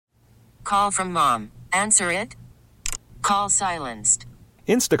Call from mom. Answer it. Call silenced.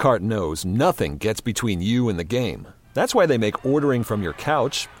 Instacart knows nothing gets between you and the game. That's why they make ordering from your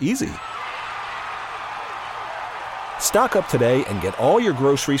couch easy. Stock up today and get all your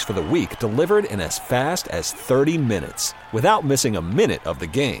groceries for the week delivered in as fast as 30 minutes without missing a minute of the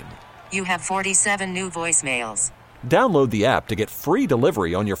game. You have 47 new voicemails. Download the app to get free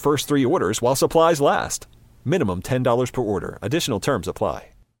delivery on your first 3 orders while supplies last. Minimum $10 per order. Additional terms apply.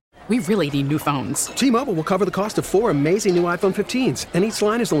 We really need new phones. T-Mobile will cover the cost of 4 amazing new iPhone 15s, and each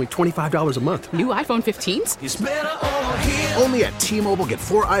line is only $25 a month. New iPhone 15s? It's better over here. Only at T-Mobile, get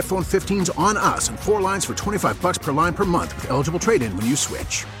 4 iPhone 15s on us and 4 lines for $25 per line per month with eligible trade-in when you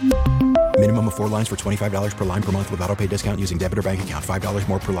switch. Minimum of 4 lines for $25 per line per month with autopay discount using debit or bank account. $5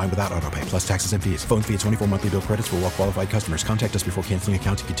 more per line without autopay, plus taxes and fees. Phone fee at 24 monthly bill credits for well-qualified customers. Contact us before canceling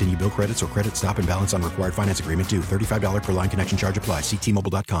account to continue bill credits or credit stop and balance on required finance agreement due. $35 per line connection charge applies. See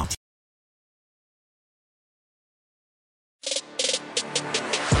T-Mobile.com.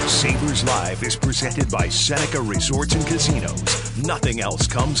 Sabres Live is presented by Seneca Resorts and Casinos. Nothing else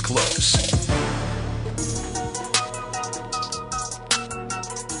comes close.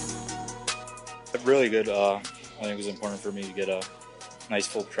 Really good. I think it was important for me to get a nice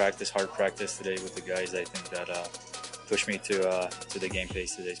full practice, hard practice today with the guys. I think that pushed me to the game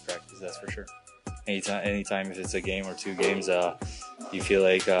pace today's practice, that's for sure. Anytime if it's a game or 2 games, you feel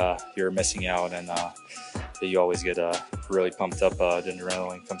like you're missing out, and you always get really pumped up. The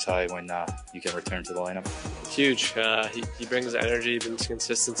adrenaline comes high when you can return to the lineup. Huge. He brings energy, brings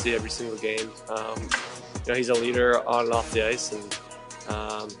consistency every single game. He's a leader on and off the ice, and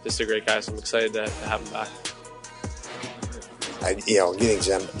just a great guy, so I'm excited to have him back. Getting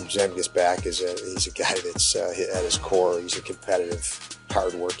Zemgus back he's a guy that's at his core, he's a competitive,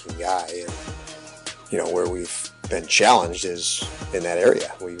 hard-working guy, and where we've been challenged is in that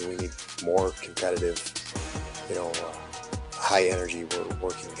area. We need more competitive, high-energy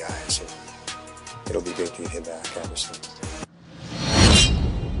working guys, and it'll be big to get him back, obviously.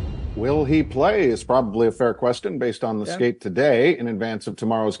 Will he play is probably a fair question based on the skate today in advance of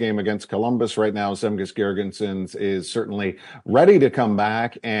tomorrow's game against Columbus. Right now, Zemgus Girgensons is certainly ready to come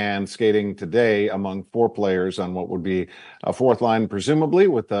back and skating today among 4 players on what would be a 4th line, presumably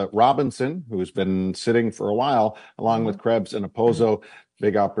with Robinson, who's been sitting for a while, along with Krebs and Opozo.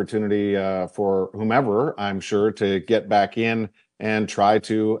 Big opportunity for whomever, I'm sure, to get back in and try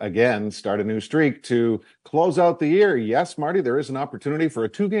to, again, start a new streak to close out the year. Yes, Marty, there is an opportunity for a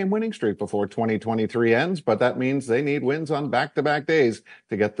 2-game winning streak before 2023 ends, but that means they need wins on back-to-back days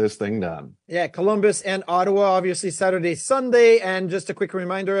to get this thing done. Yeah, Columbus and Ottawa, obviously Saturday, Sunday. And just a quick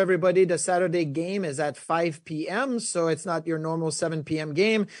reminder, everybody, the Saturday game is at 5 p.m., so it's not your normal 7 p.m.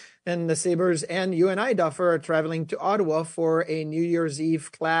 game. And the Sabres and you and I, Duffer, are traveling to Ottawa for a New Year's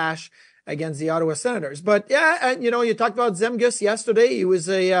Eve clash against the Ottawa Senators. But yeah, you talked about Zemgus yesterday. He was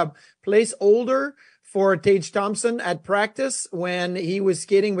a placeholder for Tage Thompson at practice when he was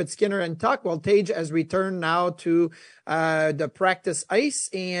skating with Skinner and Tuch. Well, Tage has returned now to the practice ice,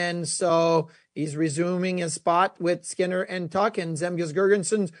 and so he's resuming his spot with Skinner and Tuch, and Zemgus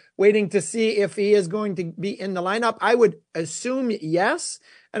Girgensons waiting to see if he is going to be in the lineup. I would assume yes.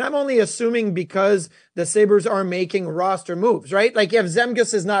 And I'm only assuming because the Sabres are making roster moves, right? Like if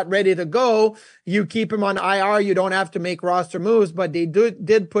Zemgus is not ready to go, you keep him on IR. You don't have to make roster moves, but they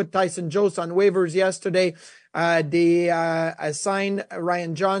did put Tyson Jost on waivers yesterday. They assigned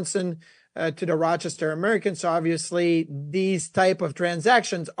Ryan Johnson to the Rochester Americans. So obviously these type of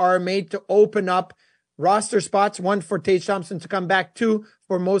transactions are made to open up roster spots. 1 for Tage Thompson to come back, 2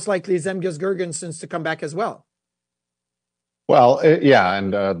 for most likely Zemgus Girgensons to come back as well. Well,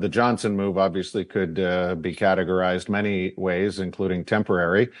 and the Johnson move obviously could be categorized many ways, including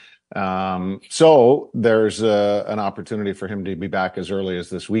temporary. So there's an opportunity for him to be back as early as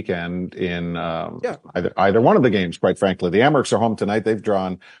this weekend in either one of the games, quite frankly. The Amerks are home tonight. They've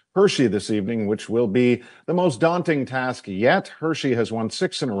drawn Hershey this evening, which will be the most daunting task yet. Hershey has won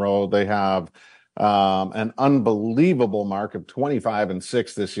 6 in a row. They have an unbelievable mark of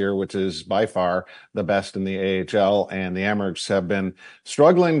 25-6 this year, which is by far the best in the AHL. And the Amerks have been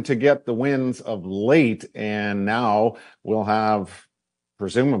struggling to get the wins of late. And now we'll have,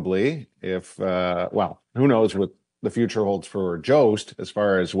 presumably, who knows what the future holds for Jost as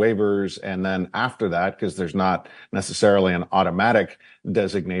far as waivers. And then after that, because there's not necessarily an automatic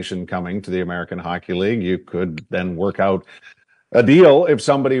designation coming to the American Hockey League, you could then work out a deal if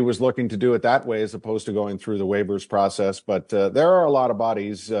somebody was looking to do it that way as opposed to going through the waivers process. But there are a lot of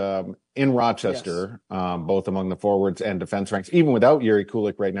bodies in Rochester, both among the forwards and defense ranks, even without Yuri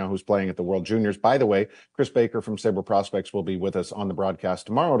Kulik right now, who's playing at the World Juniors. By the way, Chris Baker from Sabre Prospects will be with us on the broadcast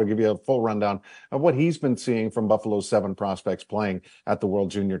tomorrow to give you a full rundown of what he's been seeing from Buffalo's 7 prospects playing at the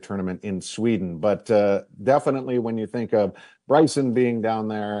World Junior Tournament in Sweden. But definitely when you think of Bryson being down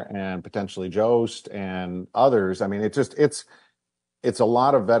there and potentially Jost and others, I mean, it's a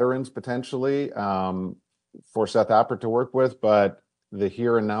lot of veterans potentially for Seth Appert to work with, but the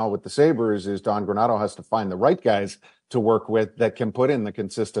here and now with the Sabres is Don Granato has to find the right guys to work with that can put in the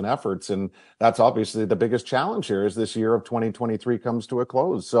consistent efforts. And that's obviously the biggest challenge here as this year of 2023 comes to a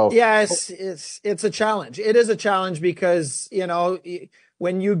close. So yes, it's a challenge. It is a challenge because, you know,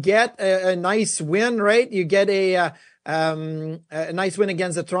 when you get a nice win, right, you get a nice win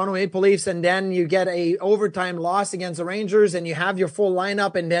against the Toronto Maple Leafs, and then you get a overtime loss against the Rangers, and you have your full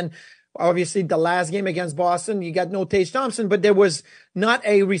lineup, and then obviously the last game against Boston, you got no Tage Thompson, but there was not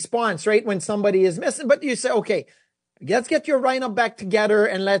a response, right, when somebody is missing. But you say, okay, let's get your lineup back together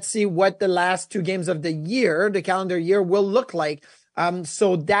and let's see what the last 2 games of the year, the calendar year, will look like.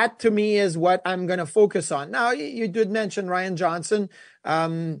 So that to me is what I'm going to focus on. Now, you did mention Ryan Johnson,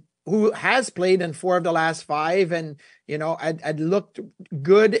 who has played in 4 of the last 5, and, you know, I'd looked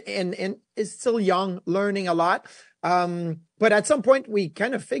good and is still young, learning a lot. But at some point we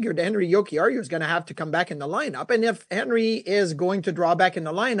kind of figured Henry Jokiharju is going to have to come back in the lineup. And if Henry is going to draw back in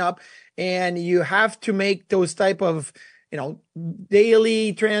the lineup and you have to make those type of, you know,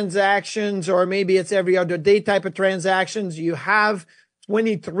 daily transactions, or maybe it's every other day type of transactions, you have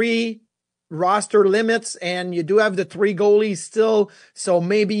 23 roster limits and you do have the 3 goalies still. So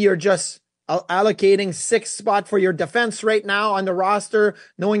maybe you're just allocating 6 spot for your defense right now on the roster,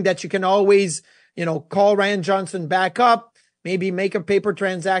 knowing that you can always, you know, call Ryan Johnson back up, maybe make a paper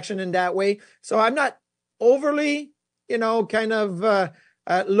transaction in that way. So I'm not overly, you know, kind of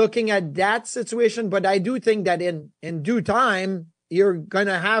looking at that situation, but I do think that in due time, you're going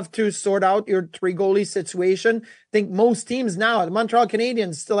to have to sort out your 3 goalie situation. I think most teams now, the Montreal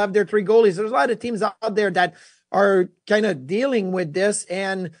Canadiens still have their 3 goalies. There's a lot of teams out there that are kind of dealing with this.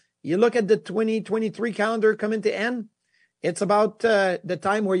 And you look at the 2023 calendar coming to end, it's about the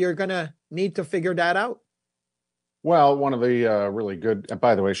time where you're going to need to figure that out. Well, one of the really good, and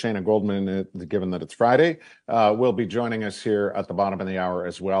by the way, Shayna Goldman, given that it's Friday, will be joining us here at the bottom of the hour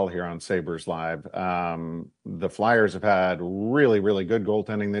as well here on Sabres Live. The Flyers have had really, really good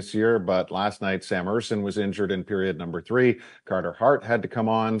goaltending this year, but last night Sam Ersson was injured in period number 3. Carter Hart had to come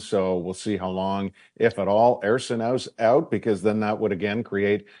on, so we'll see how long, if at all, Ersson is out, because then that would again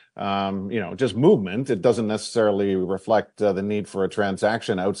create just movement. It doesn't necessarily reflect the need for a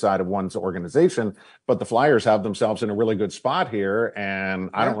transaction outside of one's organization, but the Flyers have themselves in a really good spot here. And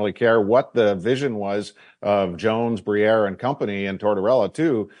I don't really care what the vision was of Jones, Briere and company, and Tortorella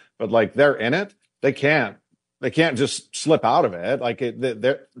too, but like, they're in it. They can't just slip out of it. Like,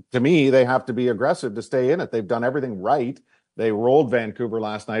 to me, they have to be aggressive to stay in it. They've done everything right. They rolled Vancouver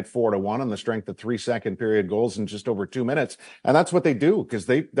last night 4-1 on the strength of 3 second period goals in just over 2 minutes. And that's what they do, because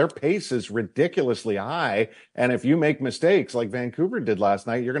their pace is ridiculously high. And if you make mistakes like Vancouver did last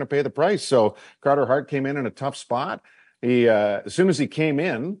night, you're going to pay the price. So Carter Hart came in a tough spot. He, as soon as he came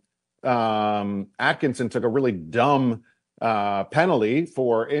in, Atkinson took a really dumb penalty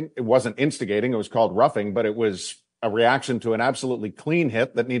it wasn't instigating. It was called roughing, but it was a reaction to an absolutely clean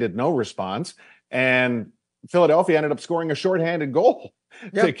hit that needed no response. And Philadelphia ended up scoring a shorthanded goal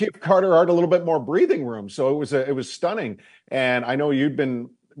to give Carter Hart a little bit more breathing room. So it was stunning. And I know you'd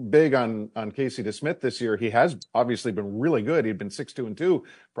been big on Casey DeSmith this year. He has obviously been really good. He'd been 6-2-2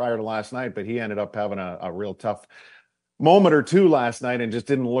 prior to last night, but he ended up having a real tough moment or two last night and just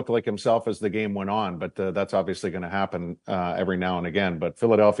didn't look like himself as the game went on. But that's obviously going to happen every now and again. But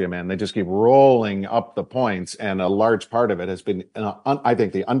Philadelphia, man, they just keep rolling up the points. And a large part of it has been, I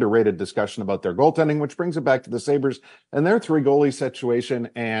think, the underrated discussion about their goaltending, which brings it back to the Sabres and their 3 goalie situation.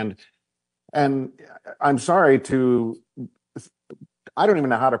 And I'm sorry I don't even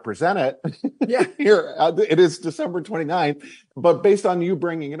know how to present it. Yeah. Here, it is December 29th, but based on you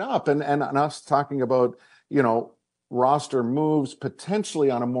bringing it up and us talking about, roster moves potentially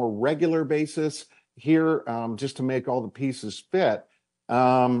on a more regular basis here, just to make all the pieces fit.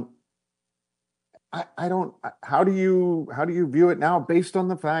 How do you view it now based on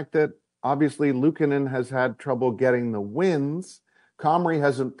the fact that obviously Luukkonen has had trouble getting the wins? Comrie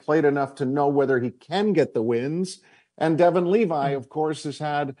hasn't played enough to know whether he can get the wins. And Devin Levi, of course, has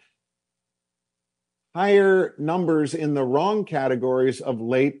had higher numbers in the wrong categories of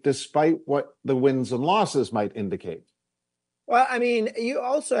late, despite what the wins and losses might indicate. Well, I mean, you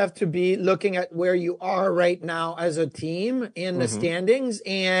also have to be looking at where you are right now as a team in the standings,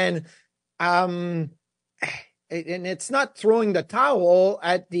 and it's not throwing the towel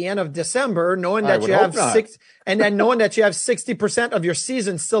at the end of December, knowing that you have knowing that you have 60% of your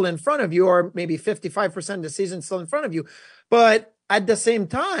season still in front of you, or maybe 55% of the season still in front of you. But at the same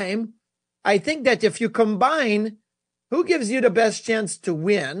time, I think that if you combine who gives you the best chance to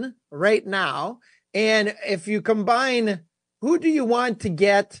win right now, and if you combine who do you want to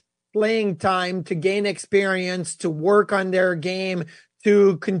get playing time, to gain experience, to work on their game,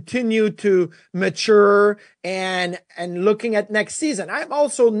 to continue to mature, and looking at next season. I'm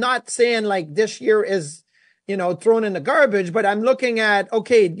also not saying like this year is, thrown in the garbage, but I'm looking at,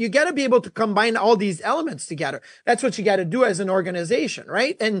 okay, you got to be able to combine all these elements together. That's what you got to do as an organization,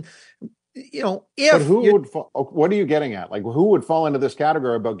 right? And but what are you getting at? Like, who would fall into this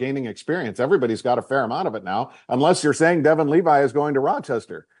category about gaining experience? Everybody's got a fair amount of it now, unless you're saying Devon Levi is going to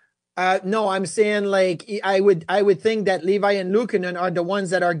Rochester. No, I'm saying like I would think that Levi and Luukkonen are the ones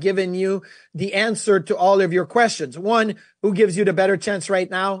that are giving you the answer to all of your questions. One, who gives you the better chance right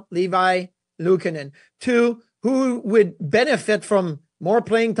now? Levi, Luukkonen. Two, who would benefit from more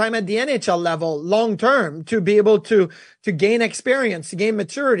playing time at the NHL level long term to be able to gain experience, to gain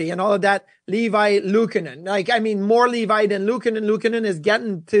maturity and all of that? Levi, Luukkonen. Like, I mean, more Levi than Luukkonen. Luukkonen is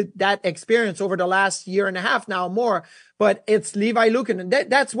getting to that experience over the last year and a half now more, but it's Levi, Luukkonen.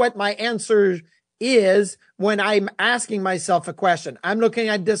 That's what my answer is when I'm asking myself a question. I'm looking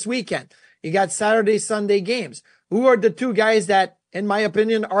at this weekend. You got Saturday, Sunday games. Who are the two guys that, in my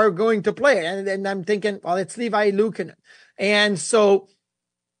opinion, are going to play? And I'm thinking, well, it's Levi, Luukkonen. And so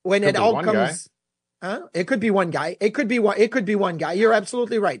when it all comes, it could be one guy. It could be one guy. You're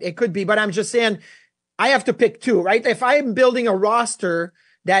absolutely right. It could be, but I'm just saying I have to pick two, right? If I'm building a roster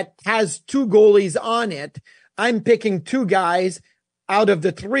that has two goalies on it, I'm picking two guys out of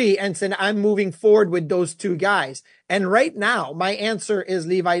the three and saying I'm moving forward with those two guys. And right now, my answer is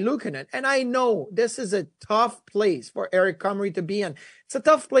Levi, Luukkonen. And I know this is a tough place for Eric Comrie to be in. It's a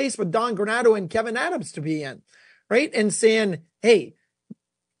tough place for Don Granato and Kevin Adams to be in, right? And saying, hey,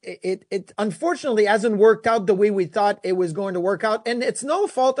 it unfortunately hasn't worked out the way we thought it was going to work out. And it's no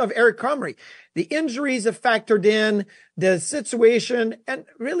fault of Eric Comrie. The injuries have factored in, the situation. And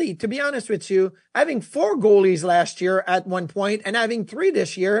really, to be honest with you, having 4 goalies last year at one point and having 3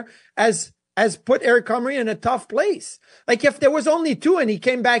 this year has put Eric Comrie in a tough place. Like, if there was only 2 and he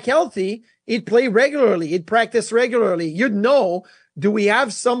came back healthy, he'd play regularly. He'd practice regularly. You'd know, do we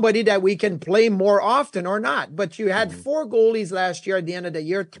have somebody that we can play more often or not? But you had 4 goalies last year at the end of the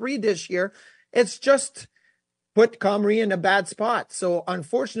year, 3 this year. It's just put Comrie in a bad spot. So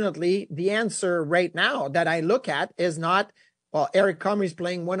unfortunately, the answer right now that I look at is not, well, Eric Comrie's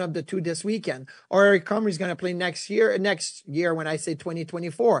playing one of the 2 this weekend, or Eric Comrie's going to play next year, when I say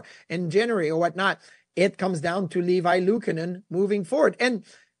 2024 in January or whatnot. It comes down to Levi, Luukkonen moving forward. And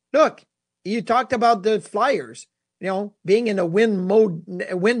look, you talked about the Flyers, being in a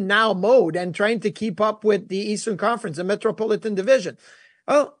win now mode and trying to keep up with the Eastern Conference, the Metropolitan Division.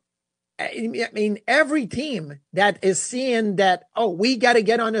 Well, I mean, every team that is seeing that, we got to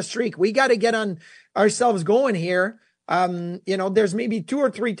get on a streak. We got to get on ourselves going here. There's maybe 2 or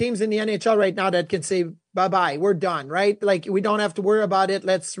 3 teams in the NHL right now that can say, bye-bye, we're done, right? Like, we don't have to worry about it.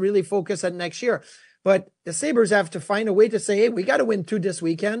 Let's really focus on next year. But the Sabres have to find a way to say, hey, we got to win 2 this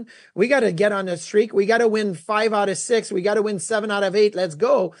weekend. We got to get on a streak. We got to win 5 out of 6. We got to win 7 out of 8. Let's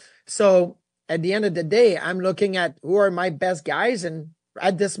go. So at the end of the day, I'm looking at who are my best guys. And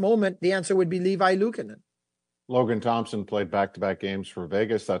at this moment, the answer would be Levi, Luukkonen. Logan Thompson played back-to-back games for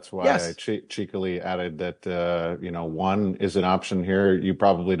Vegas. That's why I cheekily added that, 1 is an option here. You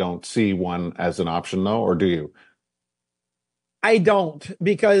probably don't see 1 as an option, though, or do you? I don't,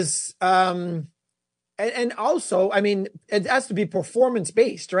 because and also, I mean, it has to be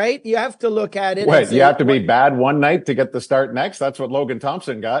performance-based, right? You have to look at it. Wait, you have to be bad one night to get the start next? That's what Logan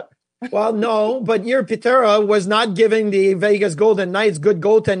Thompson got. Well, no, but Jiri Patera was not giving the Vegas Golden Knights good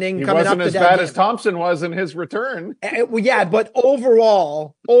goaltending he coming up to that game. He wasn't as bad as Thompson was in his return. Yeah, but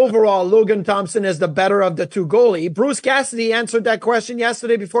overall, Logan Thompson is the better of the 2 goalie. Bruce Cassidy answered that question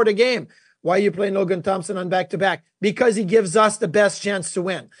yesterday before the game. Why are you playing Logan Thompson on back-to-back? Because he gives us the best chance to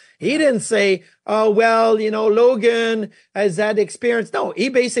win. He didn't say, Logan has had experience. No, he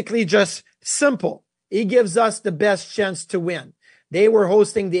basically just simple. He gives us the best chance to win. They were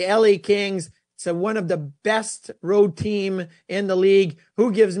hosting the LA Kings. So one of the best road team in the league.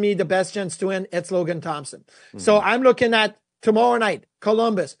 Who gives me the best chance to win? It's Logan Thompson. Mm-hmm. So I'm looking at tomorrow night,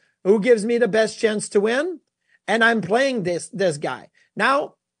 Columbus. Who gives me the best chance to win? And I'm playing this guy.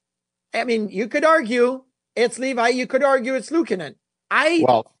 Now, I mean, you could argue it's Levi. You could argue it's Luukkonen.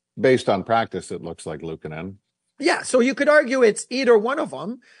 Well, based on practice, it looks like Luukkonen. Yeah, so you could argue it's either one of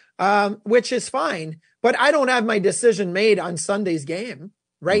them, which is fine. But I don't have my decision made on Sunday's game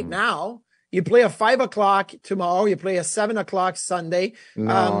right now. You play a 5:00 tomorrow. You play a 7:00 Sunday.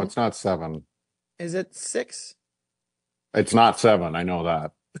 No, it's not 7. Is it 6? It's not 7. I know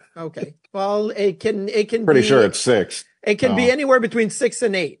that. Okay. Well, it can Pretty be, sure it's 6. It can be anywhere between 6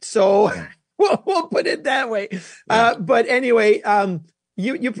 and 8. So we'll put it that way. Yeah. But anyway,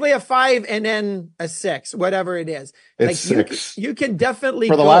 you play a 5 and then a 6, whatever it is. It's 6. You can definitely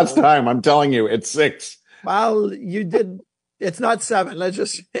for the last time. I'm telling you, it's 6. Well, you did. It's not 7.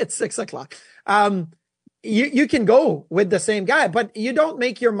 It's 6:00. You can go with the same guy, but you don't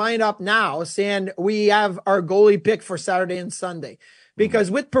make your mind up now saying we have our goalie pick for Saturday and Sunday.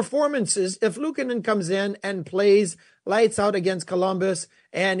 Because with performances, if Luukkonen comes in and plays lights out against Columbus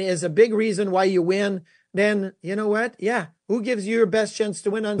and is a big reason why you win, then you know what? Yeah. Who gives you your best chance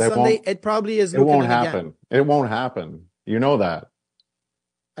to win on Sunday? It probably is Luukkonen. It won't happen. Again. It won't happen. You know that.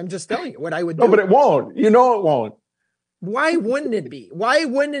 I'm just telling you what I would do. No, but it won't. You know it won't. Why wouldn't it be? Why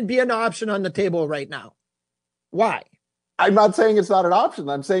wouldn't it be an option on the table right now? Why? I'm not saying it's not an option.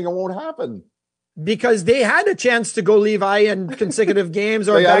 I'm saying it won't happen. Because they had a chance to go Levi in consecutive games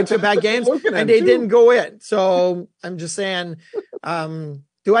or back-to-back games, and they didn't go in. So I'm just saying,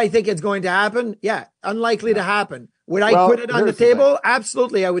 do I think it's going to happen? Yeah, unlikely to happen. Would I put it on the table?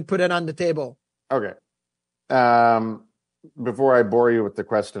 Absolutely, I would put it on the table. Okay. Before I bore you with the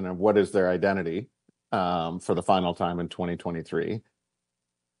question of what is their identity for the final time in 2023,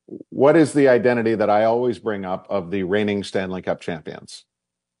 what is the identity that I always bring up of the reigning Stanley Cup champions?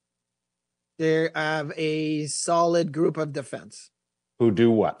 They have a solid group of defense. Who do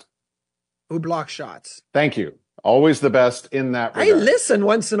what? Who block shots. Thank you. Always the best in that regard. I listen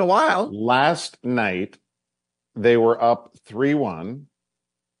once in a while. Last night, they were up 3-1.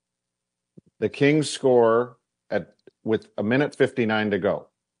 The Kings score with 1:59 to go.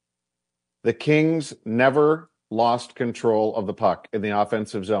 The Kings never lost control of the puck in the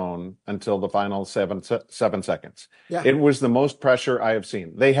offensive zone until the final 7 seconds. Yeah. It was the most pressure I have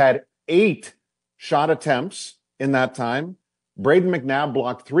seen. They had 8 shot attempts in that time. Braden McNabb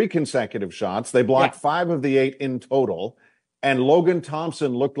blocked 3 consecutive shots. They blocked 5 of the 8 in total. And Logan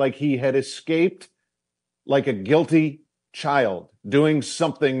Thompson looked like he had escaped like a guilty child doing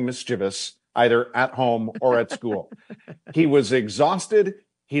something mischievous, either at home or at school. He was exhausted.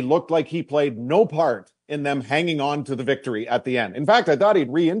 He looked like he played no part in them hanging on to the victory at the end. In fact, I thought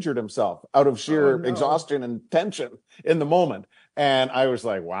he'd re-injured himself out of sheer exhaustion and tension in the moment. And I was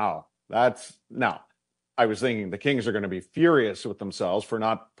like, wow, I was thinking the Kings are going to be furious with themselves for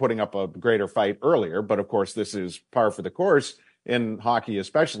not putting up a greater fight earlier. But of course, this is par for the course in hockey,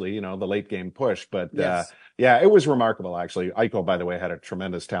 especially, the late game push. But it was remarkable, actually. Eichel, by the way, had a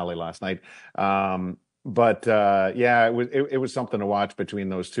tremendous tally last night. It was something to watch between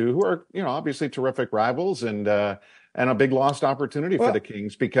those two, who are, obviously terrific rivals, and a big lost opportunity for the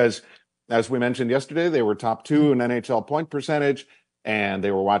Kings, because as we mentioned yesterday, they were top 2 in NHL point percentage, and they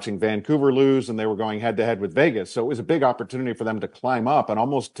were watching Vancouver lose, and they were going head to head with Vegas. So it was a big opportunity for them to climb up and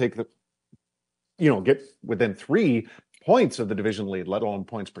almost take get within 3 points of the division lead, let alone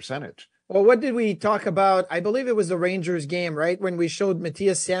points percentage. Well, what did we talk about? I believe it was the Rangers game, right? When we showed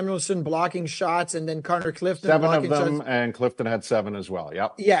Matthias Samuelsson blocking shots and then Connor Clifton 7 blocking of them, shots. and Clifton had 7 as well.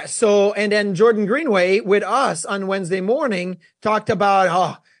 Yep. Yeah. So, and then Jordan Greenway with us on Wednesday morning talked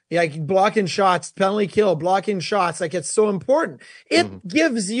about, blocking shots, penalty kill, blocking shots. Like, it's so important. It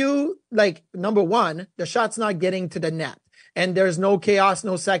gives you, number one, the shot's not getting to the net. And there's no chaos,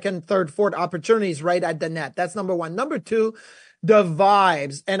 no second, third, fourth opportunities right at the net. That's number one. Number two, the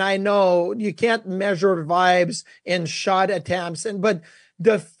vibes. And I know you can't measure vibes in shot attempts, but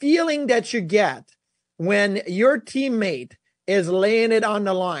the feeling that you get when your teammate is laying it on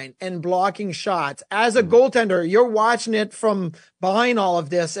the line and blocking shots as a goaltender, you're watching it from behind all of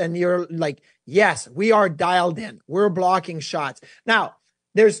this and you're like, yes, we are dialed in. We're blocking shots. Now,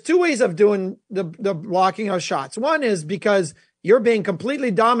 there's 2 ways of doing the blocking of shots. One is because you're being completely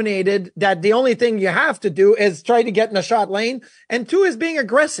dominated, that the only thing you have to do is try to get in the shot lane. And 2 is being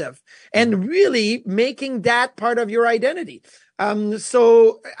aggressive and really making that part of your identity.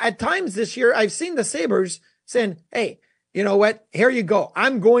 So at times this year, I've seen the Sabres saying, hey, you know what? Here you go.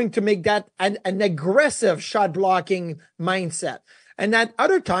 I'm going to make that an aggressive shot blocking mindset. And at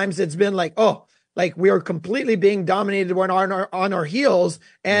other times it's been like, oh, like we are completely being dominated when on our heels.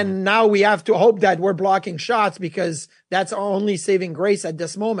 And now we have to hope that we're blocking shots because that's our only saving grace at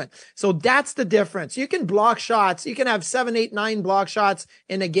this moment. So that's the difference. You can block shots. You can have 7, 8, 9 block shots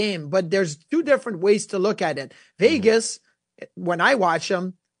in a game, but there's two different ways to look at it. Vegas, when I watch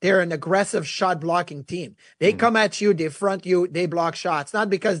them, they're an aggressive shot blocking team. They come at you, they front you, they block shots, not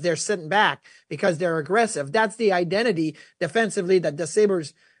because they're sitting back, because they're aggressive. That's the identity defensively that the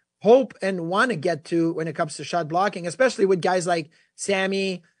Sabres hope and want to get to when it comes to shot blocking, especially with guys like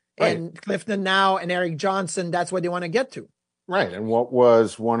Sammy and Clifton now and Eric Johnson. That's what they want to get to. Right. And what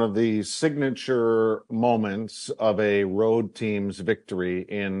was one of the signature moments of a road team's victory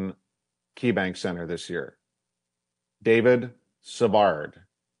in KeyBank Center this year? David Savard,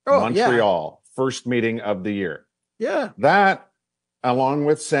 Montreal, first meeting of the year. Yeah. That, along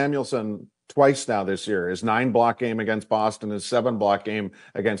with Samuelsson, twice now this year, his 9-block game against Boston, his 7-block game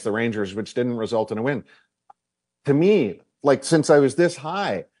against the Rangers, which didn't result in a win. To me, like, since I was this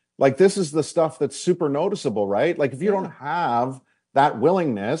high, like, this is the stuff that's super noticeable, right? Like, if you don't have that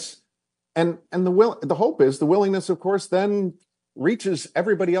willingness, and the hope is the willingness, of course, then reaches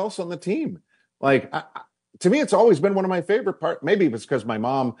everybody else on the team. Like, to me, it's always been one of my favorite parts. Maybe it's because my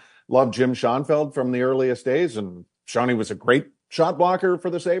mom loved Jim Schoenfeld from the earliest days, and Shawnee was a great shot blocker for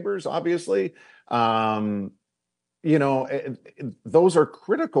the Sabres, obviously. Those are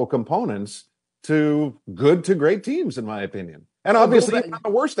critical components to good to great teams, in my opinion. And obviously, even on the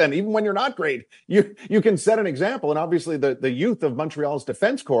worst end, even when you're not great, you can set an example. And obviously, the youth of Montreal's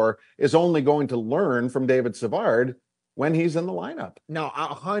defense corps is only going to learn from David Savard when he's in the lineup. No,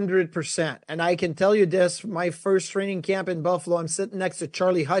 100%. And I can tell you this, my first training camp in Buffalo, I'm sitting next to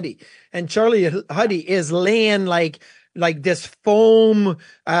Charlie Huddy. And Charlie Huddy is laying like this foam,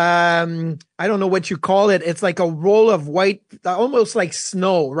 I don't know what you call it. It's like a roll of white, almost like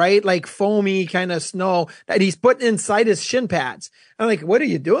snow, right? Like foamy kind of snow that he's putting inside his shin pads. I'm like, what are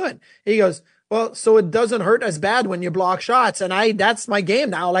you doing? He goes, well, so it doesn't hurt as bad when you block shots. And that's my game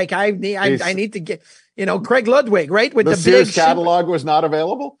now. Like I need to get, Craig Ludwig, right? With the Sears big catalog was not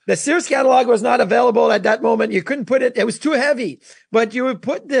available. The Sears catalog was not available at that moment. You couldn't put it. It was too heavy, but you would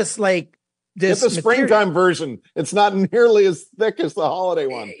put this It's a springtime version. It's not nearly as thick as the holiday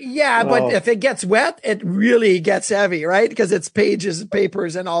one. Yeah, but if it gets wet, it really gets heavy, right? Because it's pages,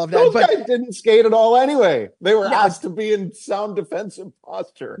 papers, and all of that. Those guys didn't skate at all anyway. They were asked to be in sound defensive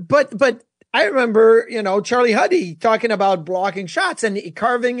posture. But I remember, Charlie Huddy talking about blocking shots and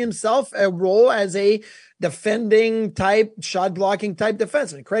carving himself a role as a defending type, shot blocking type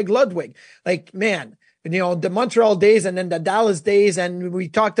defenseman. Craig Ludwig, the Montreal days and then the Dallas days. And we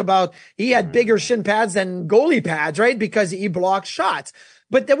talked about he had bigger shin pads than goalie pads, right? Because he blocked shots.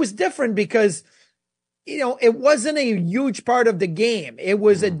 But that was different because, it wasn't a huge part of the game. It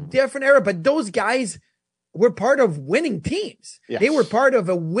was a different era, but those guys were part of winning teams. Yes. They were part of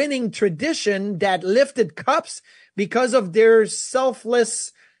a winning tradition that lifted cups because of their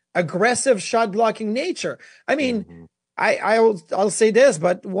selfless, aggressive shot blocking nature. I mean, I'll say this,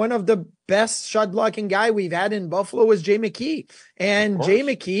 but one of the best shot blocking guy we've had in Buffalo was Jay McKee. And Jay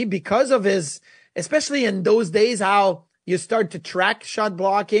McKee, because of his, especially in those days, how you start to track shot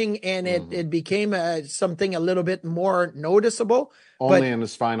blocking and it became something a little bit more noticeable. Only in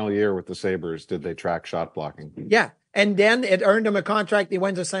his final year with the Sabres did they track shot blocking. Yeah. And then it earned him a contract. He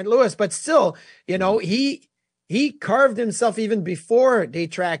went to St. Louis, but still, he carved himself even before they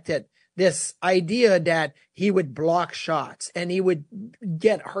tracked it. This idea that he would block shots and he would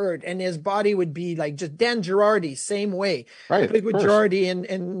get hurt and his body would be like just Dan Girardi, same way. Right. I played with Girardi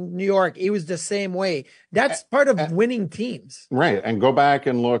in New York. He was the same way. That's part of winning teams. Right. And go back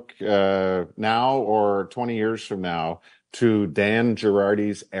and look now or 20 years from now to Dan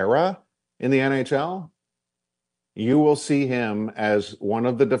Girardi's era in the NHL. You will see him as one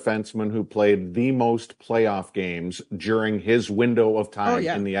of the defensemen who played the most playoff games during his window of time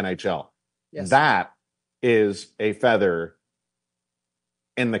in the NHL. Yes. That is a feather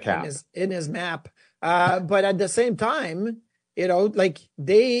in the cap. In his map. But at the same time,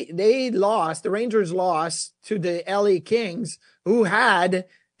 they lost, the Rangers lost to the LA Kings, who had,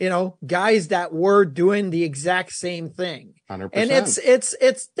 guys that were doing the exact same thing. 100%. And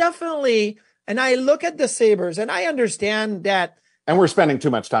it's definitely, and I look at the Sabres and I understand that. And we're spending too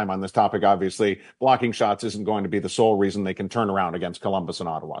much time on this topic. Obviously, blocking shots isn't going to be the sole reason they can turn around against Columbus and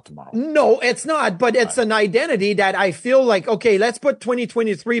Ottawa tomorrow. No, it's not. But it's an identity that I feel like, okay, let's put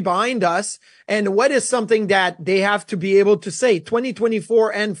 2023 behind us. And what is something that they have to be able to say?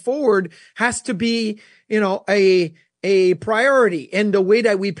 2024 and forward has to be, a priority in the way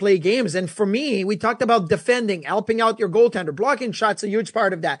that we play games. And for me, we talked about defending, helping out your goaltender, blocking shots, a huge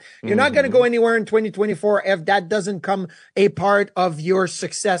part of that. You're not going to go anywhere in 2024 if that doesn't come a part of your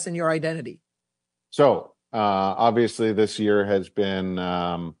success and your identity. So, obviously this year has been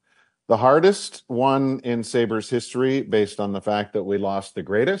the hardest one in Sabres history based on the fact that we lost the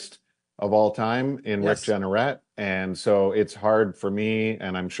greatest of all time in Rick Jeanneret. And so it's hard for me,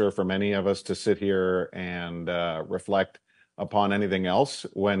 and I'm sure for many of us, to sit here and reflect upon anything else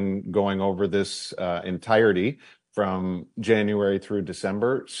when going over this entirety from January through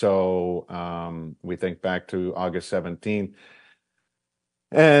December. So we think back to August 17th.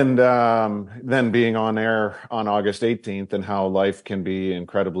 And then being on air on August 18th, and how life can be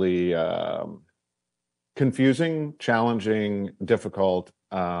incredibly confusing, challenging, difficult,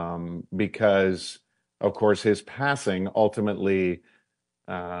 because, of course, his passing ultimately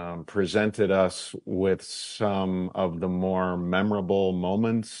presented us with some of the more memorable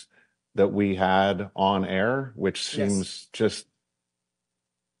moments that we had on air, which seems just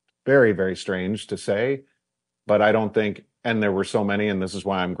very, very strange to say. But I don't think, and there were so many, and this is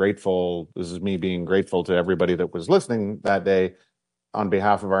why I'm grateful. This is me being grateful to everybody that was listening that day on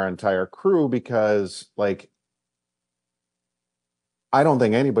behalf of our entire crew, because, like, I don't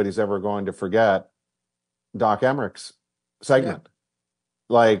think anybody's ever going to forget Doc Emmerich's segment.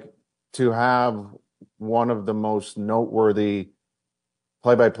 Like, to have one of the most noteworthy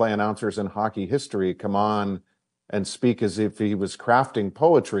play-by-play announcers in hockey history come on and speak as if he was crafting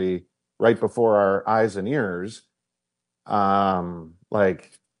poetry right before our eyes and ears.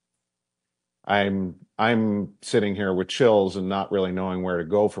 Like, I'm sitting here with chills and not really knowing where to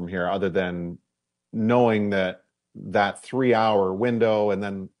go from here, other than knowing that 3-hour window, and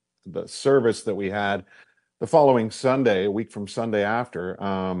then the service that we had the following Sunday, a week from Sunday after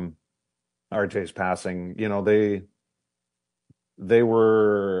RJ's passing, you know, they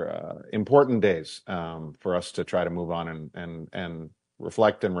were important days for us to try to move on and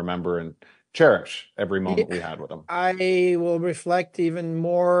reflect and remember and cherish every moment we had with them. I will reflect even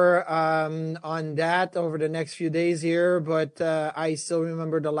more on that over the next few days here, but I still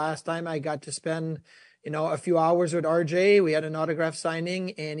remember the last time I got to spend, you know, a few hours with RJ. We had an autograph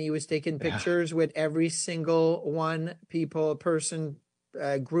signing, and he was taking pictures with every single person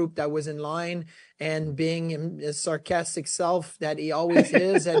group that was in line, and being his sarcastic self that he always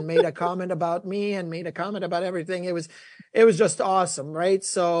is, and made a comment about me and made a comment about everything. It was just awesome, right?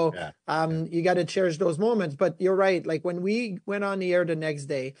 So you got to cherish those moments. But you're right. Like, when we went on the air the next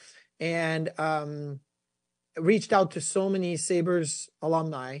day and reached out to so many Sabres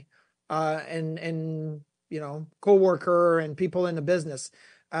alumni, and you know, coworker and people in the business,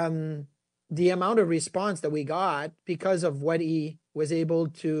 the amount of response that we got because of what he was able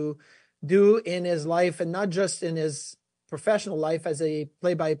to do in his life, and not just in his professional life as a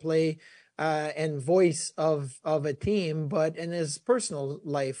play-by-play and voice of a team, but in his personal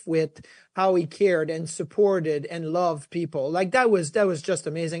life, with how he cared and supported and loved people. Like, that was just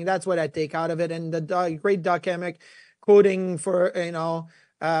amazing. That's what I take out of it. And the great Doc Emrick quoting for, you know,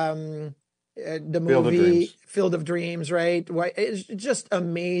 the movie Field of Dreams, right? It's just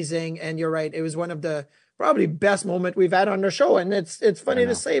amazing. And you're right, it was one of the probably best moment we've had on the show. And it's funny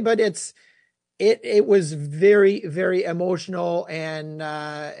to say, but it was very, very emotional, and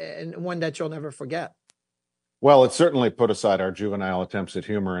one that you'll never forget. Well, it certainly put aside our juvenile attempts at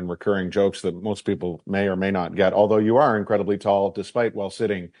humor and recurring jokes that most people may or may not get, although you are incredibly tall, despite while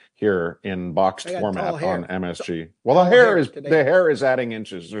sitting here in boxed format on MSG. Well, the hair is adding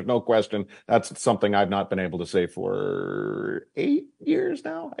inches. There's no question. That's something I've not been able to say for 8 years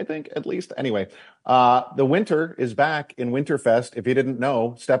now, I think, at least. Anyway, the winter is back in Winterfest. If you didn't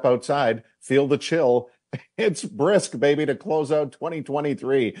know, step outside, feel the chill. It's brisk, baby, to close out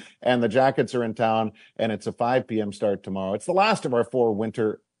 2023, and the Jackets are in town, and it's a 5 p.m. start tomorrow. It's the last of our 4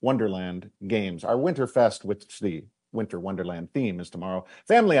 Winter Wonderland games. Our Winterfest, which the Winter Wonderland theme, is tomorrow.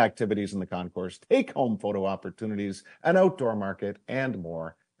 Family activities in the concourse, take-home photo opportunities, an outdoor market, and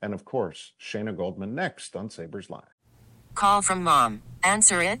more. And, of course, Shayna Goldman next on Sabres Live. Call from mom.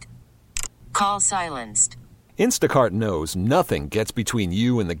 Answer it. Call silenced. Instacart knows nothing gets between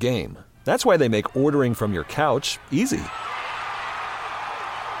you and the game. That's why they make ordering from your couch easy.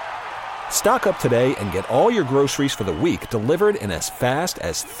 Stock up today and get all your groceries for the week delivered in as fast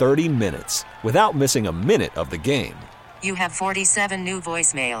as 30 minutes without missing a minute of the game. You have 47 new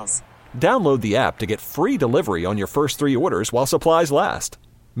voicemails. Download the app to get free delivery on your first 3 orders while supplies last.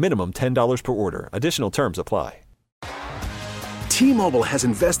 Minimum $10 per order. Additional terms apply. T-Mobile has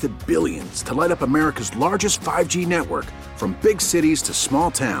invested billions to light up America's largest 5G network, from big cities to small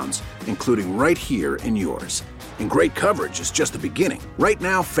towns, including right here in yours. And great coverage is just the beginning. Right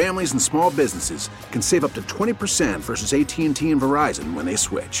now, families and small businesses can save up to 20% versus AT&T and Verizon when they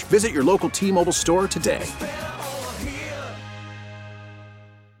switch. Visit your local T-Mobile store today.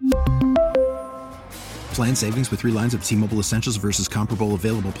 Plan savings with 3 lines of T-Mobile Essentials versus comparable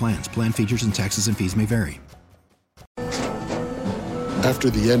available plans. Plan features and taxes and fees may vary. After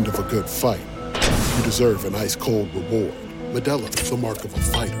the end of a good fight, you deserve an ice-cold reward. Modelo is the mark of a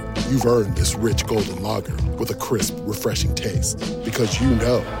fighter. You've earned this rich golden lager with a crisp, refreshing taste. Because you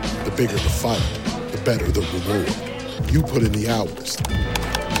know, the bigger the fight, the better the reward. You put in the hours,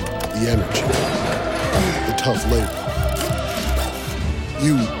 the energy, the tough labor.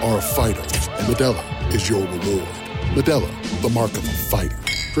 You are a fighter, and Modelo is your reward. Modelo, the mark of a fighter.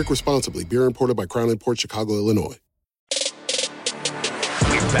 Drink responsibly. Beer imported by Crown Imports, Chicago, Illinois.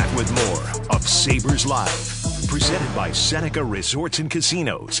 We're back with more of Sabres Live. Presented by Seneca Resorts and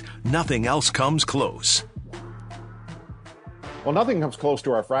Casinos. Nothing else comes close. Well, nothing comes close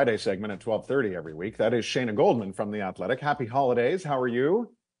to our Friday segment at 12:30 every week. That is Shayna Goldman from The Athletic. Happy holidays. How are you?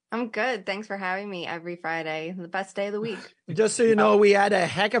 I'm good. Thanks for having me every Friday. The best day of the week. Just so you know, we had a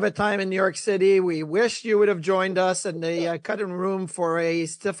heck of a time in New York City. We wish you would have joined us in the cutting room for a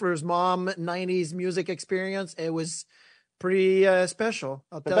Stifler's Mom 90s music experience. It was pretty special.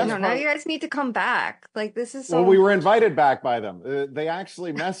 I'll tell you. Now you guys need to come back. Like, this is so. Well, we were invited back by them. They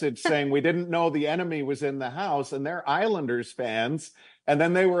actually messaged saying we didn't know the enemy was in the house, and they're Islanders fans. And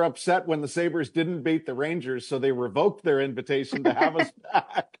then they were upset when the Sabres didn't beat the Rangers, so they revoked their invitation to have us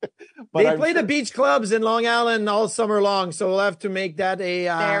back. But they play the beach clubs in Long Island all summer long, so we'll have to make that a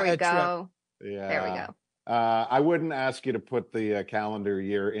there we a go. Trip. Yeah. There we go. I wouldn't ask you to put the calendar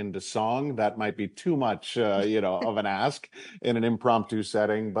year into song. That might be too much, of an ask in an impromptu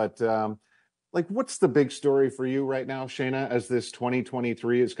setting. But what's the big story for you right now, Shayna, as this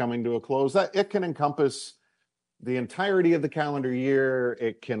 2023 is coming to a close? That it can encompass the entirety of the calendar year.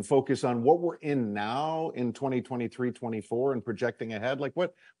 It can focus on what we're in now in 2023-24 and projecting ahead. Like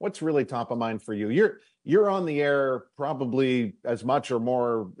what's really top of mind for you? You're on the air probably as much or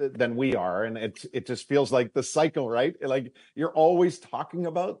more than we are. And it just feels like the cycle, right? Like you're always talking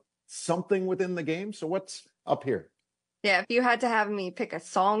about something within the game. So what's up here? Yeah, if you had to have me pick a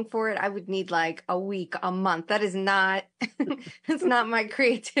song for it, I would need like a week, a month. That is not, that's not my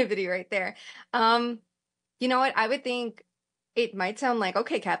creativity right there. You know what? I would think it might sound like,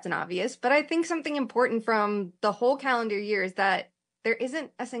 okay, Captain Obvious, but I think something important from the whole calendar year is that there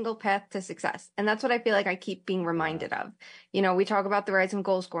isn't a single path to success. And that's what I feel like I keep being reminded of. You know, we talk about the rise in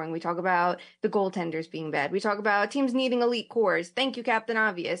goal scoring. We talk about the goaltenders being bad. We talk about teams needing elite cores. Thank you, Captain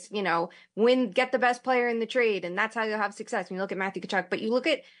Obvious. You know, get the best player in the trade, and that's how you'll have success. When you look at Matthew Tkachuk, but you look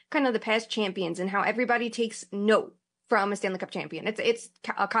at kind of the past champions and how everybody takes note from a Stanley Cup champion. It's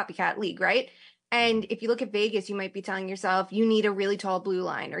a copycat league, right? And if you look at Vegas, you might be telling yourself, you need a really tall blue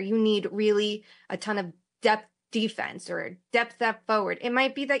line, or you need really a ton of depth defense or depth forward. It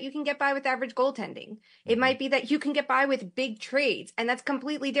might be that you can get by with average goaltending. It might be that you can get by with big trades. And that's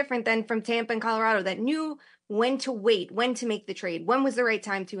completely different than from Tampa and Colorado that knew when to wait, when to make the trade, when was the right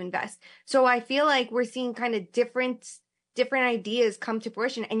time to invest. So I feel like we're seeing kind of different ideas come to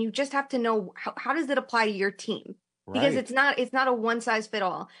fruition. And you just have to know how does it apply to your team? Because it's not a one size fit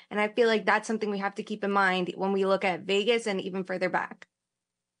all. And I feel like that's something we have to keep in mind when we look at Vegas and even further back.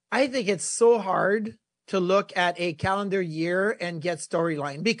 I think it's so hard to look at a calendar year and get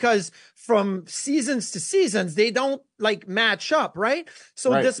storyline because from seasons to seasons, they don't like match up, right?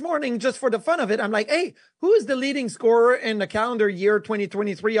 So this morning, just for the fun of it, I'm like, hey, who is the leading scorer in the calendar year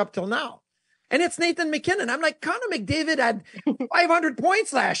 2023 up till now? And it's Nathan MacKinnon. I'm like, Connor McDavid had 500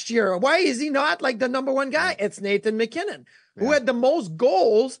 points last year. Why is he not like the number one guy? It's Nathan MacKinnon, who had the most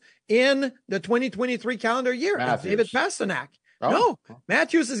goals in the 2023 calendar year. David Pastrnak. No,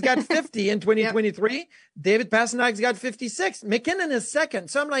 Matthews has got 50 in 2023. Yep. David Pasternak's got 56. MacKinnon is second.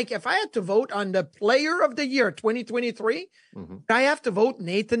 So I'm like, if I had to vote on the player of the year 2023, I have to vote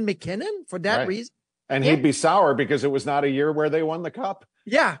Nathan MacKinnon for that reason. And he'd be sour because it was not a year where they won the cup.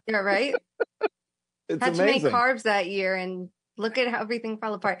 Yeah. Yeah, right? It's Had amazing. to make carbs that year and look at how everything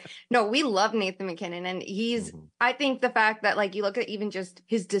fell apart. No, we love Nathan MacKinnon. And he's, I think the fact that like you look at even just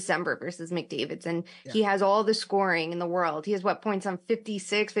his December versus McDavid's and he has all the scoring in the world. He has points on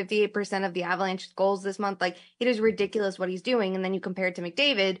 58% of the Avalanche goals this month. Like it is ridiculous what he's doing. And then you compare it to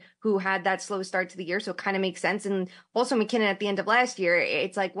McDavid, who had that slow start to the year. So it kind of makes sense. And also MacKinnon at the end of last year,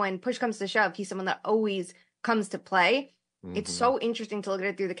 it's like when push comes to shove, he's someone that always comes to play. It's so interesting to look at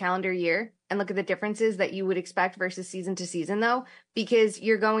it through the calendar year and look at the differences that you would expect versus season to season, though, because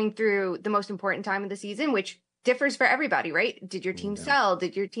you're going through the most important time of the season, which differs for everybody, right? Did your team sell?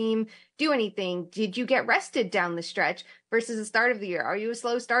 Did your team do anything? Did you get rested down the stretch versus the start of the year? Are you a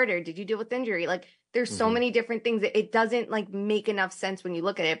slow starter? Did you deal with injury? Like, there's so many different things that it doesn't like make enough sense when you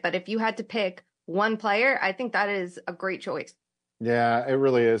look at it. But if you had to pick one player, I think that is a great choice. Yeah, it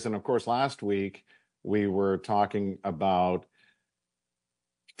really is. And of course, last week we were talking about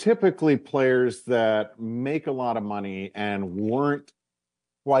typically players that make a lot of money and weren't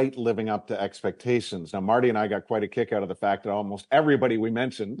quite living up to expectations. Now, Marty and I got quite a kick out of the fact that almost everybody we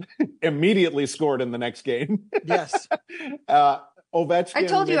mentioned immediately scored in the next game. Yes. Ovechkin. I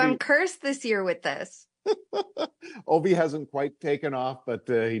told you I'm cursed this year with this. Ovi hasn't quite taken off, but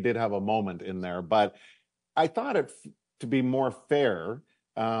he did have a moment in there. But I thought it to be more fair,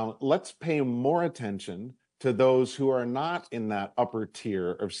 let's pay more attention to those who are not in that upper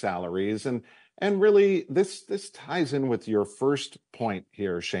tier of salaries. And really, this ties in with your first point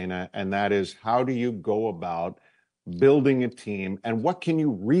here, Shayna, and that is, how do you go about building a team, and what can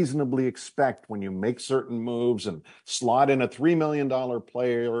you reasonably expect when you make certain moves and slot in a $3 million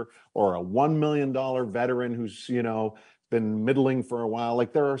player or a $1 million veteran who's, been middling for a while?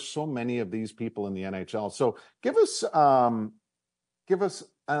 Like, there are so many of these people in the NHL. So give us an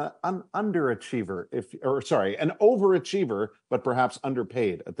underachiever, an overachiever, but perhaps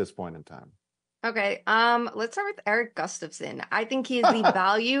underpaid at this point in time. Okay. Let's start with Erik Gustafsson. I think he is the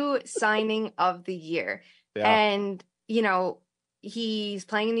value signing of the year. Yeah. And, he's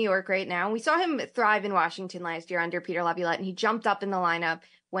playing in New York right now. We saw him thrive in Washington last year under Peter Laviolette, and he jumped up in the lineup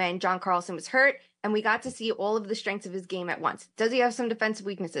when John Carlson was hurt, and we got to see all of the strengths of his game at once. Does he have some defensive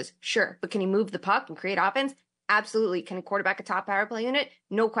weaknesses? Sure. But can he move the puck and create offense? Absolutely. Can he quarterback a top power play unit?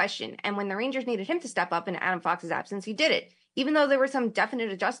 No question. And when the Rangers needed him to step up in Adam Fox's absence, he did it, even though there were some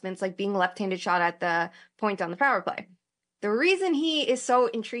definite adjustments, like being left-handed shot at the point on the power play. The reason he is so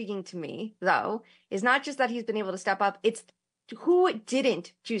intriguing to me, though, is not just that he's been able to step up, it's who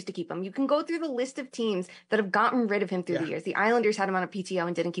didn't choose to keep him. You can go through the list of teams that have gotten rid of him through the years. The Islanders had him on a PTO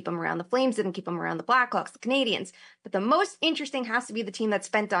and didn't keep him around. The Flames didn't keep him around. The Blackhawks, the Canadians. But the most interesting has to be the team that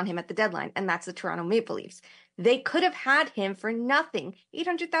spent on him at the deadline, and that's the Toronto Maple Leafs. They could have had him for nothing,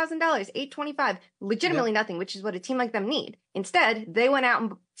 $800,000, $825,000, legitimately nothing, which is what a team like them need. Instead, they went out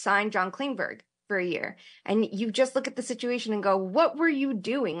and signed John Klingberg for a year. And you just look at the situation and go, what were you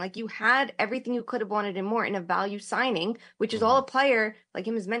doing? Like, you had everything you could have wanted and more in a value signing, which is all a player like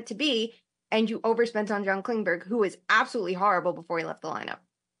him is meant to be. And you overspent on John Klingberg, who was absolutely horrible before he left the lineup.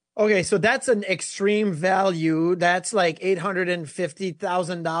 Okay, so that's an extreme value. That's like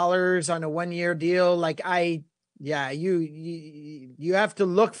 $850,000 on a 1-year deal. Like, you have to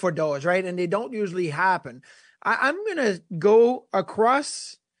look for those, right? And they don't usually happen. I'm going to go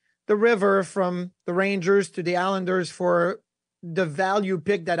across the river from the Rangers to the Islanders for the value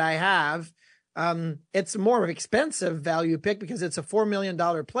pick that I have. It's a more expensive value pick because it's a $4 million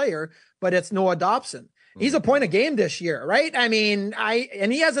player, but it's Noah Dobson. He's a point a game this year, right? I mean,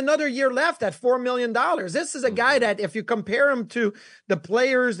 and he has another year left at $4 million. This is a guy that, if you compare him to the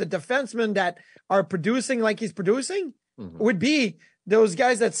players, the defensemen that are producing like he's producing, would be those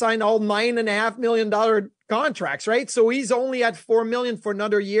guys that signed all $9.5 million contracts, right? So he's only at $4 million for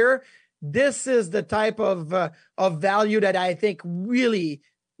another year. This is the type of value that I think really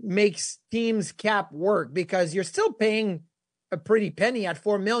makes teams cap work, because you're still paying a pretty penny at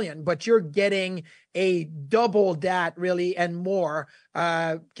 $4 million, but you're getting a double that really and more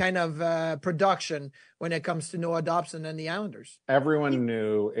production when it comes to Noah Dobson and the Islanders. Everyone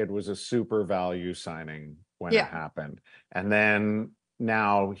knew it was a super value signing when it happened. And then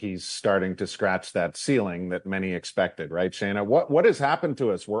now he's starting to scratch that ceiling that many expected, right, Shayna? What has happened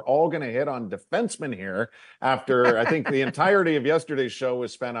to us? We're all going to hit on defensemen here after I think the entirety of yesterday's show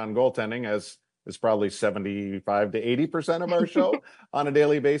was spent on goaltending, as is probably 75 to 80% of our show on a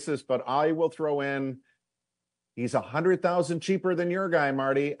daily basis. But I will throw in, he's $100,000 cheaper than your guy,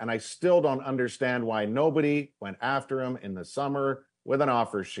 Marty, and I still don't understand why nobody went after him in the summer with an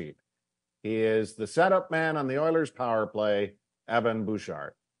offer sheet. He is the setup man on the Oilers power play, Evan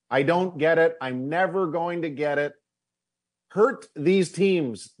Bouchard. I don't get it. I'm never going to get it. Hurt these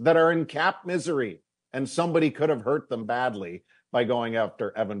teams that are in cap misery, and somebody could have hurt them badly by going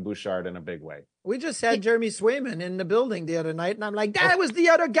after Evan Bouchard in a big way. We just had Jeremy Swayman in the building the other night, and I'm like, that was the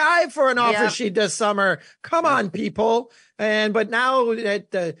other guy for an offer sheet this summer. Come on, people. But now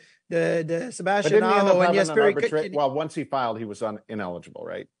that the Sebastian Aho and Jesper, well, once he filed, he was ineligible,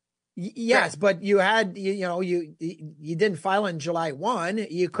 right? Yes, but you had, you didn't file on July 1.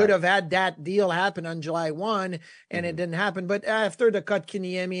 You could have had that deal happen on July 1 and it didn't happen. But after the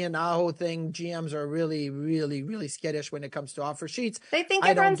Kotkaniemi and Aho thing, GMs are really, really, really skittish when it comes to offer sheets. They think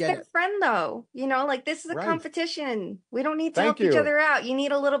everyone's their friend, though. This is a competition. We don't need to help each other out. You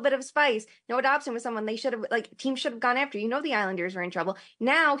need a little bit of spice. Noah Dobson was someone they should have, teams should have gone after. The Islanders were in trouble.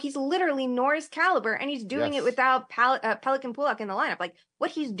 Now he's literally Norris caliber, and he's doing it without Pelican Pulock in the lineup. What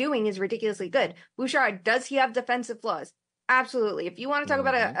he's doing is ridiculously good. Bouchard, does he have defensive flaws? Absolutely. If you want to talk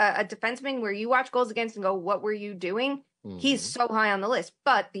about a defenseman where you watch goals against and go, what were you doing? He's so high on the list.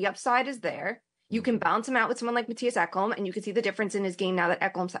 But the upside is there. You can balance him out with someone like Matthias Ekholm, and you can see the difference in his game now that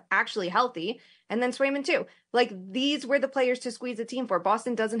Ekholm's actually healthy. And then Swayman too. These were the players to squeeze the team for.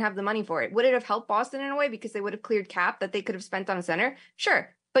 Boston doesn't have the money for it. Would it have helped Boston in a way because they would have cleared cap that they could have spent on a center?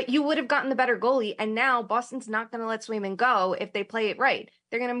 Sure. But you would have gotten the better goalie, and now Boston's not going to let Swayman go if they play it right.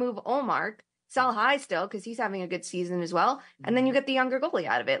 They're going to move Ullmark, sell high still because he's having a good season as well, and then you get the younger goalie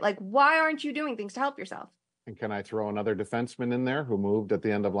out of it. Why aren't you doing things to help yourself? And can I throw another defenseman in there who moved at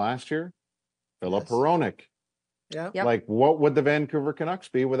the end of last year? Philip Hronek. Yeah. Yep. What would the Vancouver Canucks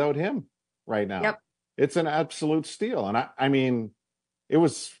be without him right now? Yep. It's an absolute steal. And I mean, it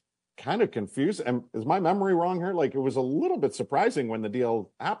was kind of confused. And is my memory wrong here? It was a little bit surprising when the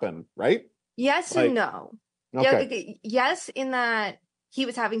deal happened, right? Yes and no. Okay. Yes, in that he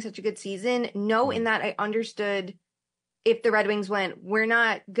was having such a good season. No, in that I understood if the Red Wings went, we're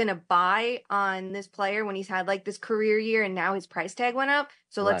not going to buy on this player when he's had this career year and now his price tag went up.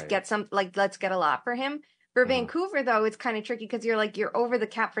 So let's get let's get a lot for him. For Vancouver, though, it's kind of tricky because you're over the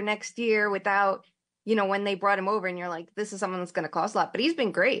cap for next year without, when they brought him over and you're this is someone that's going to cost a lot, but he's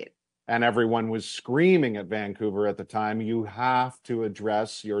been great. And everyone was screaming at Vancouver at the time, you have to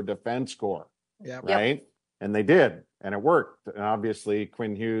address your defense core. Yeah. Right. Yep. And they did. And it worked. And obviously,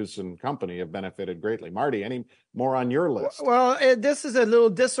 Quinn Hughes and company have benefited greatly. Marty, any more on your list? Well, this is a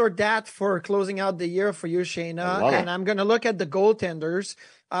little this or that for closing out the year for you, Shayna. And I'm going to look at the goaltenders.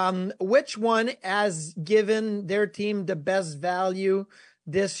 Which one has given their team the best value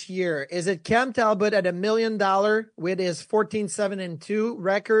this year? Is it Cam Talbot at $1 million with his 14-7-2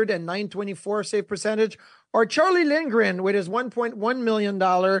 record and .924 save percentage, or Charlie Lindgren with his $1.1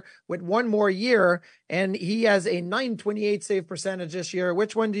 million with one more year and he has a .928 save percentage this year?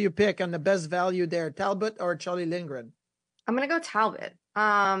 Which one do you pick on the best value there, Talbot or Charlie Lindgren? I'm gonna go Talbot.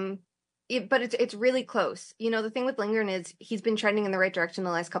 But it's really close. The thing with Lindgren is he's been trending in the right direction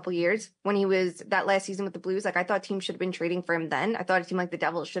the last couple years. When he was that last season with the Blues, I thought teams should have been trading for him then. I thought a team like the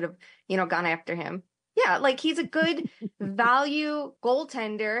Devils should have, gone after him. Yeah, he's a good value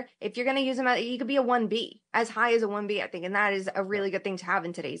goaltender. If you're going to use him, he could be a 1B, as high as a 1B, I think. And that is a really good thing to have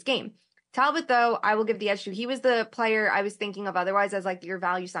in today's game. Talbot, though, I will give the edge to. He was the player I was thinking of otherwise as your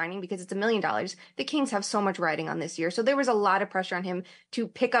value signing because it's $1 million. The Kings have so much riding on this year. So there was a lot of pressure on him to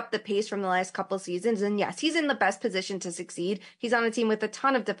pick up the pace from the last couple of seasons. And yes, he's in the best position to succeed. He's on a team with a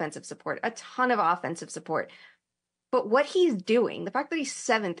ton of defensive support, a ton of offensive support. But what he's doing, the fact that he's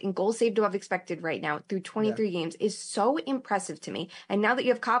 7th in goals saved above expected right now through 23 games is so impressive to me. And now that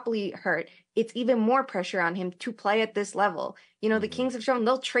you have Copley hurt, it's even more pressure on him to play at this level. The Kings have shown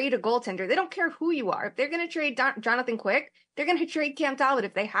they'll trade a goaltender. They don't care who you are. If they're going to trade Jonathan Quick, they're going to trade Cam Talbot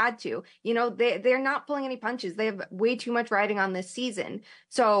if they had to. They're not pulling any punches. They have way too much riding on this season.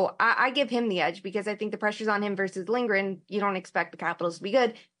 So I give him the edge because I think the pressure's on him versus Lindgren. You don't expect the Capitals to be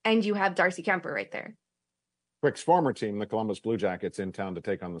good. And you have Darcy Kemper right there. Quick's former team, the Columbus Blue Jackets, in town to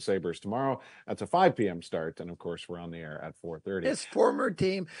take on the Sabres tomorrow. That's a 5 p.m. start. And, of course, we're on the air at 4:30. His former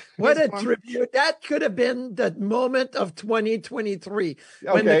team. What a tribute. That could have been the moment of 2023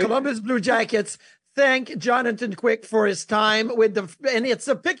 when the Columbus Blue Jackets thank Jonathan Quick for his time with and it's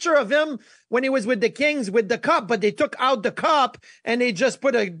a picture of him when he was with the Kings with the cup, but they took out the cup and they just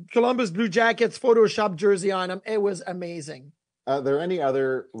put a Columbus Blue Jackets Photoshop jersey on him. It was amazing. Are there any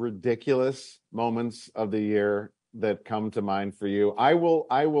other ridiculous moments of the year that come to mind for you? I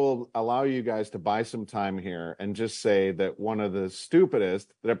will allow you guys to buy some time here and just say that one of the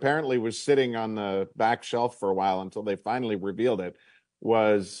stupidest that apparently was sitting on the back shelf for a while until they finally revealed it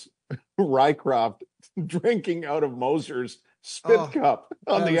was Rycroft drinking out of Moser's spit cup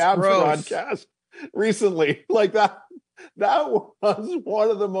on the Avs broadcast recently. That was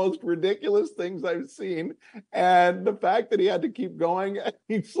one of the most ridiculous things I've seen. And the fact that he had to keep going,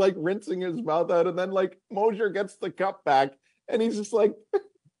 he's rincing his mouth out, and then Moser gets the cup back and he's just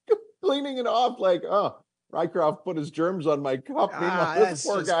cleaning it off Rycroft put his germs on my cup. This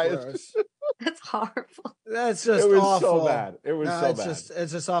poor guy That's horrible. That's just it was awful. so bad. It was so bad.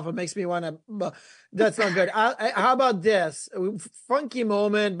 It's just awful. It makes me want to. That's not good. How about this funky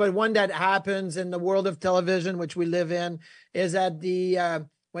moment, but one that happens in the world of television, which we live in, is at the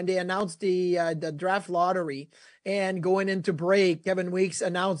when they announced the draft lottery and going into break, Kevin Weeks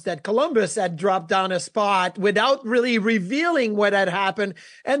announced that Columbus had dropped down a spot without really revealing what had happened.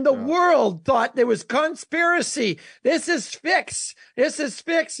 And the world thought there was conspiracy. This is fixed.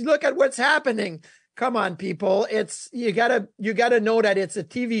 Look at what's happening. Come on, people. It's you gotta know that it's a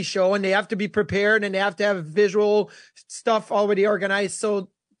TV show and they have to be prepared and they have to have visual stuff already organized. So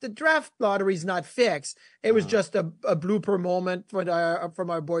the draft lottery is not fixed. It was just a blooper moment from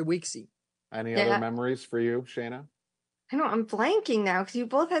our boy Weeksy. Any other memories for you, Shayna? I know I'm blanking now because you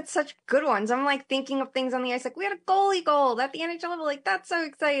both had such good ones. I'm like thinking of things on the ice. Like we had a goalie goal at the NHL level. Like that's so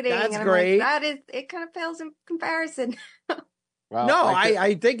exciting. That's and great. I'm like, it kind of pales in comparison. Well, no,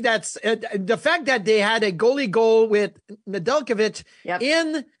 I think that's the fact that they had a goalie goal with Nedeljkovic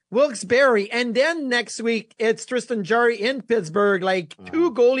in Wilkes-Barre, and then next week it's Tristan Jarry in Pittsburgh, like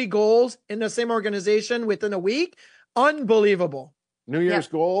two goalie goals in the same organization within a week. Unbelievable. New Year's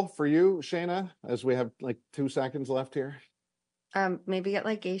goal for you, Shayna, as we have like 2 seconds left here. Maybe get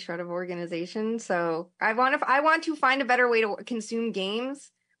like a shred of organization. So I want to find a better way to consume games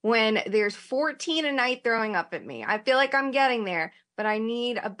when there's 14 a night throwing up at me. I feel like I'm getting there, but I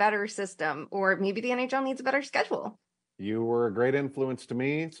need a better system, or maybe the NHL needs a better schedule. You were a great influence to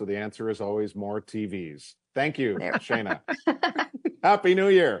me, so the answer is always more TVs. Thank you, Shayna. Happy New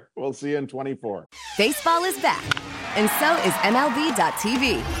Year. We'll see you in 24. Baseball is back, and so is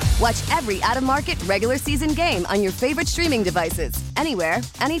MLB.tv. Watch every out-of-market regular season game on your favorite streaming devices, anywhere,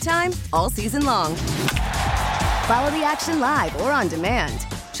 anytime, all season long. Follow the action live or on demand.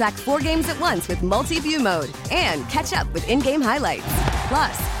 Track 4 games at once with multi-view mode and catch up with in-game highlights.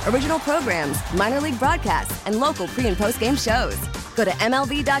 Plus, original programs, minor league broadcasts, and local pre- and post-game shows. Go to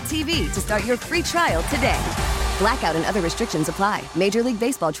MLB.tv to start your free trial today. Blackout and other restrictions apply. Major League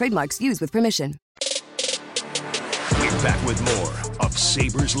Baseball trademarks used with permission. We're back with more of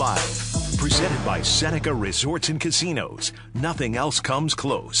Sabres Live. Presented by Seneca Resorts and Casinos. Nothing else comes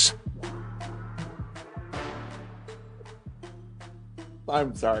close.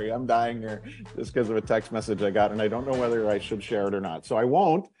 I'm sorry, I'm dying here just because of a text message I got, and I don't know whether I should share it or not. So I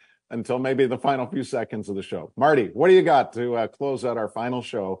won't until maybe the final few seconds of the show. Marty, what do you got to close out our final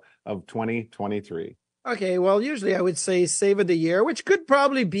show of 2023? Okay, well, usually I would say save of the year, which could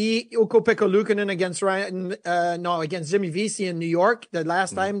probably be Ukko-Pekka Luukkonen against Jimmy Vesey in New York. The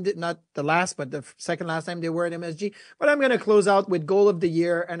last time, not the last, but the second last time they were at MSG. But I'm going to close out with goal of the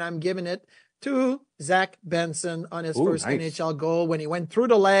year, and I'm giving it to Zach Benson on his first NHL goal when he went through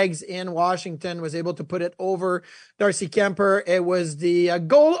the legs in Washington, was able to put it over Darcy Kemper. It was the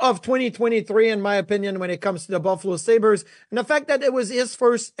goal of 2023, in my opinion, when it comes to the Buffalo Sabres. And the fact that it was his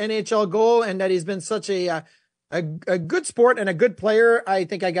first NHL goal and that he's been such a good sport and a good player, I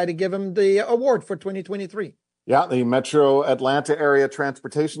think I got to give him the award for 2023. Yeah, the Metro Atlanta Area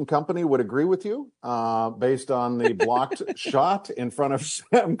Transportation Company would agree with you based on the blocked shot in front of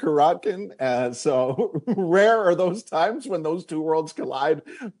Sam Korotkin. So rare are those times when those two worlds collide,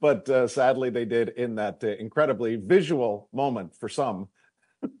 but sadly they did in that incredibly visual moment for some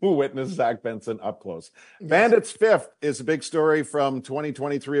who witnessed Zach Benson up close. Yes. Bandits 5th is a big story from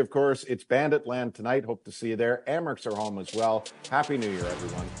 2023, of course. It's Bandit Land tonight. Hope to see you there. Amerks are home as well. Happy New Year,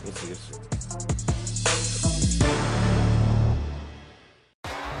 everyone. We'll see you soon.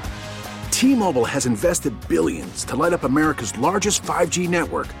 T-Mobile has invested billions to light up America's largest 5G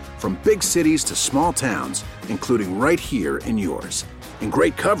network, from big cities to small towns, including right here in yours. And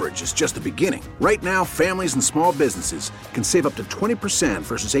great coverage is just the beginning. Right now, families and small businesses can save up to 20%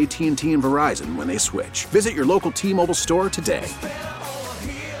 versus AT&T and Verizon when they switch. Visit your local T-Mobile store today.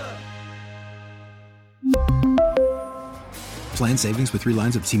 Plan savings with 3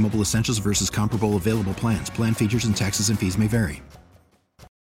 lines of T-Mobile Essentials versus comparable available plans. Plan features and taxes and fees may vary.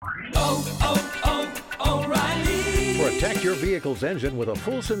 Protect your vehicle's engine with a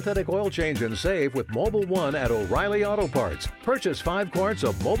full synthetic oil change and save with Mobil 1 at O'Reilly Auto Parts. Purchase 5 quarts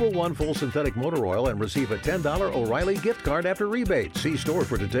of Mobil 1 full synthetic motor oil and receive a $10 O'Reilly gift card after rebate. See store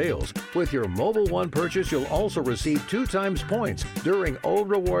for details. With your Mobil 1 purchase, you'll also receive 2 times points during O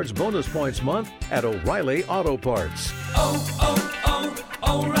Rewards Bonus Points Month at O'Reilly Auto Parts.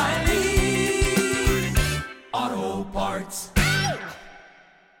 O'Reilly Auto Parts.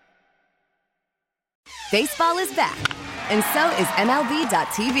 Baseball is back, and so is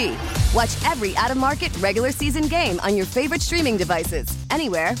MLB.tv. Watch every out-of-market regular season game on your favorite streaming devices,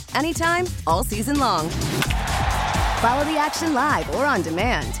 anywhere, anytime, all season long. Follow the action live or on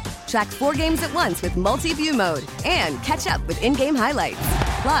demand. Track 4 games at once with multi-view mode and catch up with in-game highlights.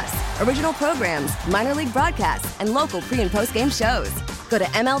 Plus, original programs, minor league broadcasts, and local pre- and post-game shows. Go to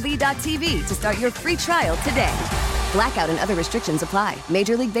MLB.tv to start your free trial today. Blackout and other restrictions apply.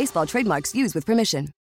 Major League Baseball trademarks used with permission.